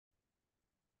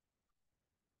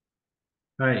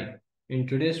Hi, in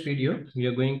today's video, we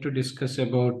are going to discuss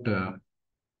about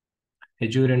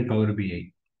Azure and Power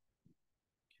BI.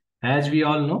 As we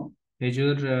all know,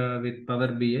 Azure with Power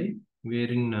BI, where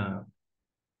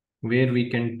we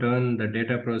can turn the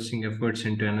data processing efforts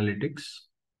into analytics,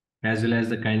 as well as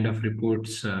the kind of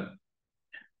reports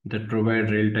that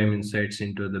provide real-time insights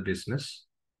into the business.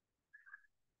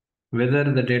 Whether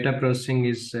the data processing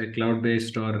is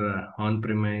cloud-based or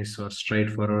on-premise or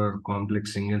straightforward or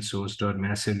complex single-sourced or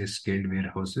massively scaled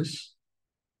warehouses,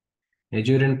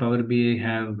 Azure and Power BI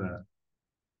have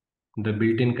the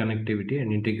built-in connectivity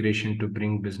and integration to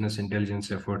bring business intelligence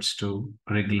efforts to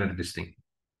regular this thing.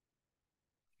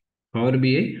 Power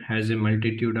BI has a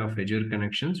multitude of Azure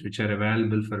connections which are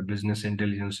available for business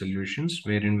intelligence solutions,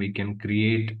 wherein we can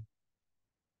create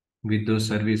with those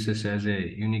services as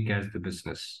a unique as the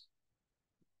business,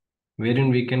 wherein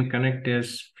we can connect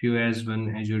as few as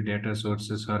one Azure data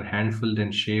sources or handful,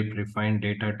 then shape refined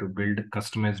data to build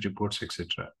customized reports,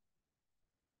 etc.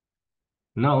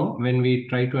 Now, when we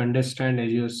try to understand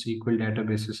Azure SQL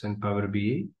databases and Power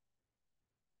BI,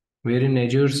 wherein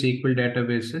Azure SQL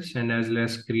databases and as well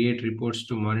as create reports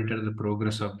to monitor the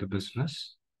progress of the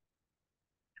business.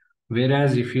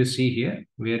 Whereas if you see here,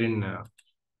 wherein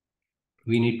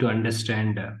we need to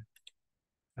understand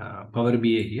Power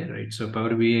BI here, right? So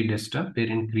Power BI desktop,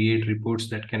 wherein create reports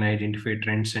that can identify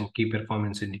trends and key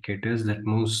performance indicators that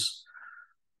moves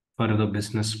for the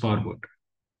business forward.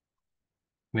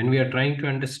 When we are trying to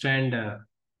understand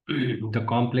the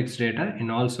complex data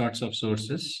in all sorts of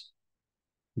sources,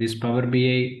 this Power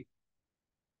BI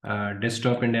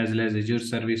desktop and as well as Azure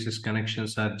services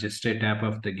connections are just a tap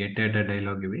of the get data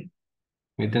dialog away.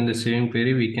 Within the same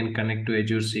query, we can connect to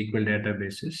Azure SQL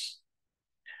databases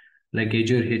like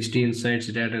Azure HD Insights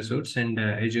data source and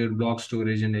Azure block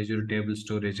storage and Azure table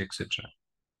storage, etc.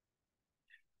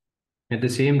 At the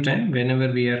same time,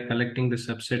 whenever we are collecting the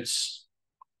subsets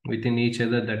within each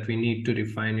other, that we need to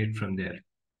refine it from there.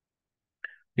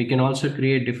 We can also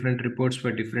create different reports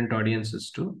for different audiences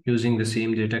too, using the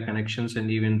same data connections and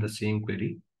even the same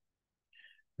query,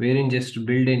 wherein just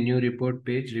build a new report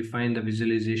page, refine the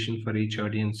visualization for each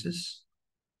audiences,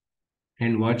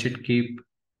 and watch it keep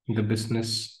the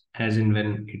business as in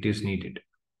when it is needed.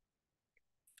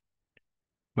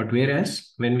 But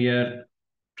whereas when we are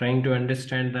trying to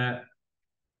understand the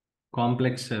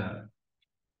complex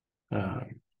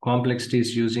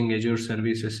complexities using Azure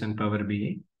services and Power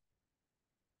BI,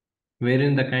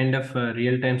 wherein the kind of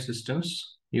real-time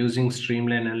systems using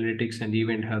streamline analytics and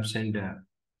event hubs and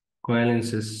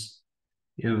coalesces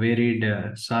varied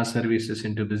SaaS services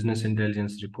into business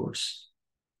intelligence reports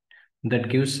that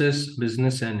gives us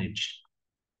business an edge.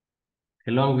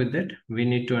 Along with that, we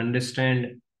need to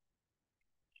understand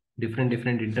different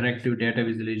interactive data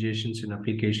visualizations in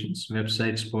applications,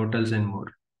 websites, portals, and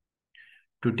more.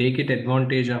 To take it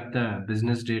advantage of the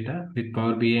business data with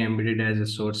Power BI embedded as a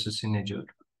sources in Azure,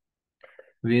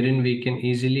 wherein we can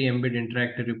easily embed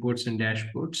interactive reports and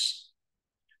dashboards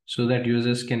so that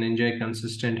users can enjoy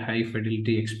consistent high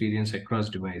fidelity experience across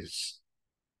devices.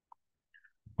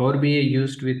 Power BI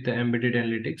used with the embedded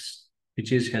analytics,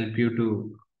 which is help you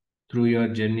to through your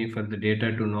journey for the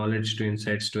data to knowledge to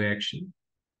insights to action.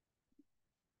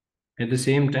 At the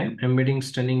same time, embedding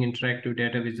stunning interactive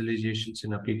data visualizations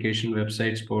in application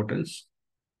websites, portals,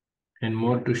 and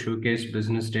more to showcase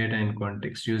business data in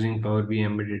context using Power BI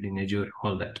embedded in Azure,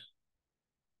 all that.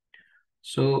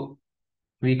 So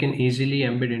we can easily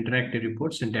embed interactive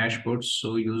reports and dashboards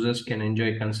so users can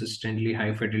enjoy consistently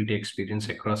high fidelity experience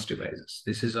across devices.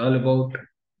 This is all about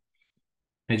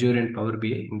Azure and Power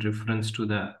BI in reference to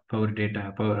the Power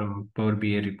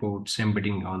BI reports,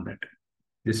 embedding, all that.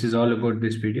 This is all about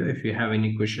this video. If you have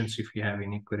any questions, if you have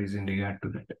any queries in regard to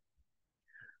that,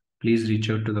 please reach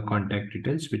out to the contact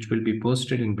details, which will be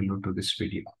posted in below to this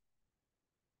video.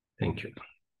 Thank you.